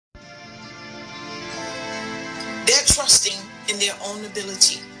They're trusting in their own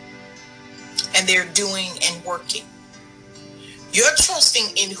ability, and they're doing and working. You're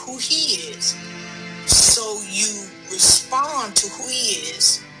trusting in who he is, so you respond to who he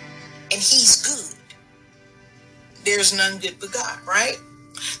is, and he's good. There's none good but God, right?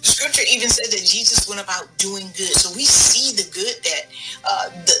 The scripture even said that Jesus went about doing good. So we see the good that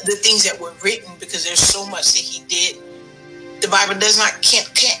the things that were written, because there's so much that he did. The Bible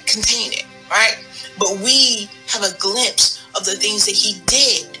can't contain it, right? But we have a glimpse of the things that he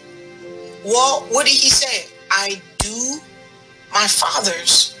did. Well, what did he say? I do my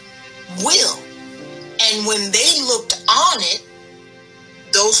Father's will. And when they looked on it,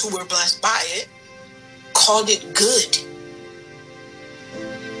 those who were blessed by it called it good.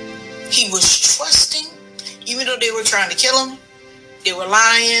 He was trusting, even though they were trying to kill him, they were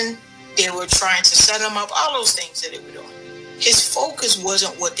lying, they were trying to set him up, all those things that they were doing. His focus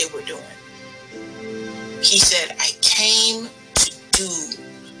wasn't what they were doing. He said, I came to do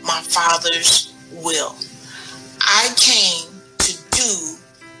my Father's will. I came to do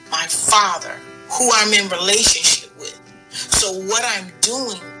my Father, who I'm in relationship with. So what I'm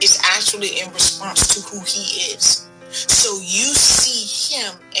doing is actually in response to who he is. So you see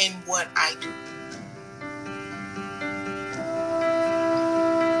him in what I do.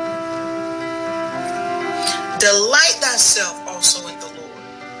 Delight thyself also in the Lord,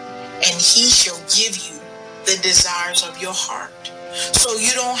 and he shall give you the desires of your heart. So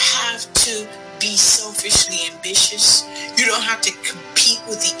you don't have to be selfishly ambitious. You don't have to compete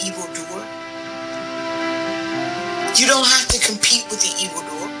with the evildoer. You don't have to compete with the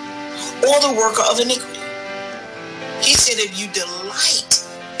evildoer or the worker of iniquity. He said, if you delight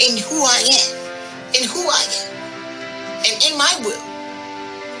in who I am, and in my will,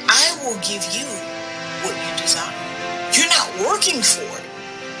 I will give you what you desire. You're not working for it.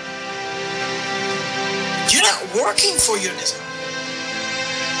 You're not working for your desire.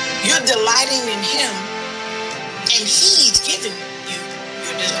 You're delighting in him, and he's giving you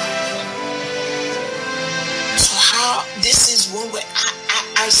your desire. So how, this is one way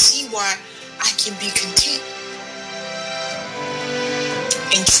I see why I can be content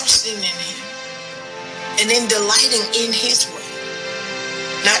in trusting in him and in delighting in his way.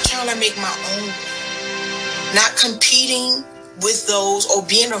 Not trying to make my own way. Not competing with those or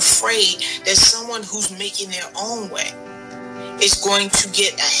being afraid that someone who's making their own way is going to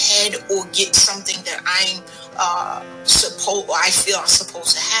get ahead or get something that I feel I'm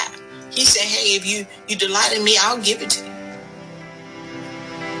supposed to have. He said, hey, if you delight in me, I'll give it to you.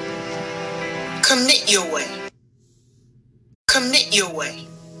 Commit your way. Commit your way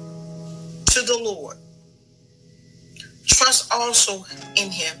to the Lord. Trust also in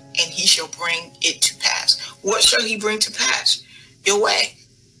him, and he shall bring it to pass. What shall he bring to pass? Your way.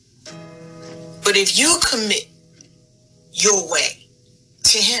 But if you commit your way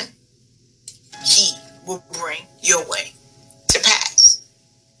to him, he will bring your way to pass.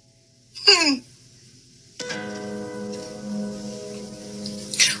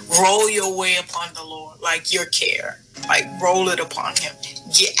 Roll your way upon the Lord, like your care. Like roll it upon him.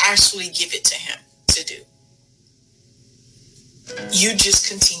 Actually give it to him to do. You just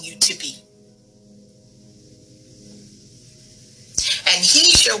continue to be. And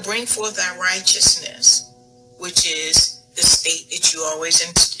he shall bring forth thy righteousness, which is the state that you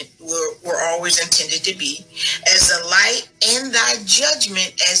were always intended to be, as the light, and thy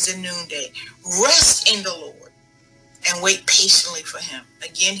judgment as the noonday. Rest in the Lord and wait patiently for him.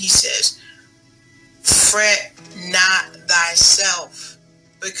 Again, he says, fret not thyself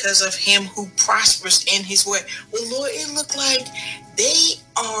because of him who prospers in his way. Well, Lord, it looked like they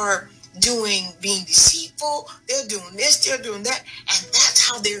are being deceitful. They're doing this, they're doing that, and that's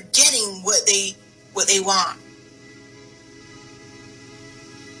how they're getting what they want.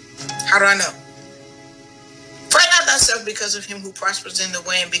 How do I know? Fret not thyself because of him who prospers in the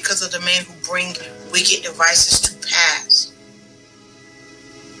way, and because of the man who bring wicked devices to pass.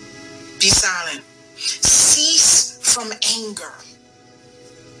 Be silent. Cease from anger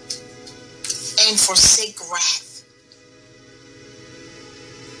and forsake wrath.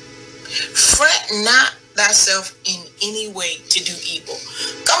 Fret not thyself in any way to do evil.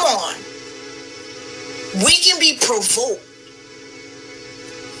 Come on. We can be provoked.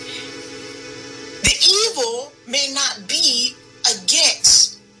 The evil may not be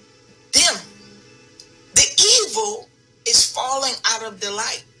against them. The evil is falling out of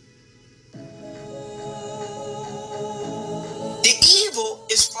delight. The evil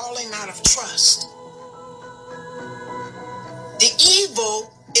is falling out of trust. The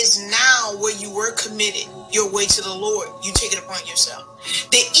evil is now where you were committed your way to the Lord. You take it upon yourself.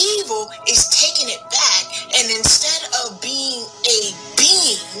 The evil is taking it back And instead of being a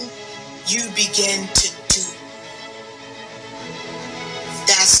being, you begin to do.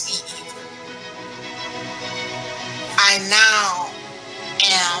 That's the evil. I now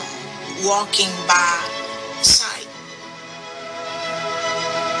am walking by sight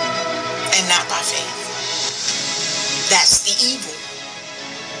and not by faith. That's the evil.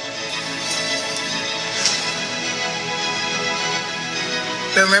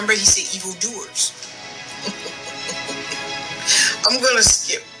 Remember, he said evildoers. I'm going to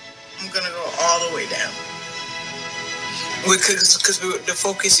skip. I'm going to go all the way down. Because the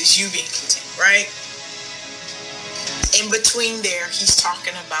focus is you being content, right? In between there, he's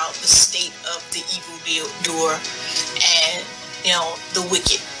talking about the state of the evildoer and, the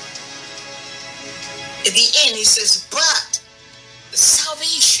wicked. At the end, he says, but the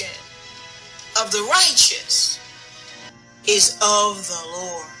salvation of the righteous is of the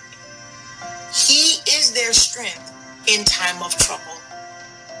Lord. He is their strength in time of trouble.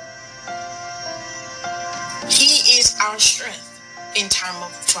 He is our strength in time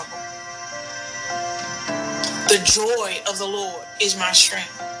of trouble. The joy of the Lord is my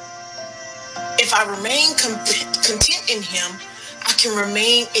strength. If I remain content in him, I can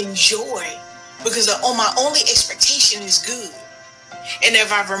remain in joy because my only expectation is good. And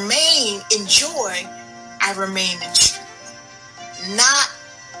if I remain in joy, I remain in strength. Not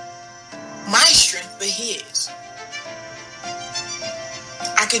my strength, but his.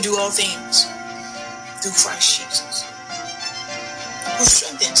 I can do all things through Christ Jesus, who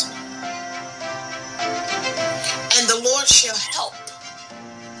strengthens me. And the Lord shall help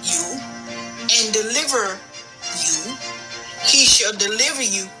you and deliver you. He shall deliver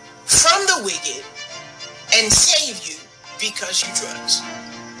you from the wicked and save you because you trust.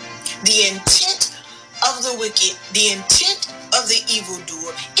 The intent of the wicked, the intent of the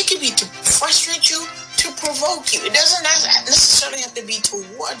evildoer, it can be to frustrate you, to provoke you. It doesn't necessarily have to be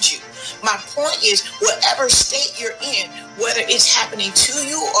towards you. My point is, whatever state you're in, whether it's happening to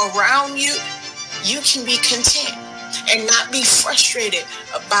you or around you, you can be content and not be frustrated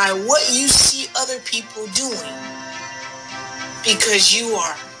by what you see other people doing, because you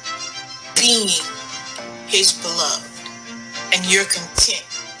are being his beloved and you're content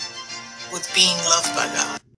with being loved by God.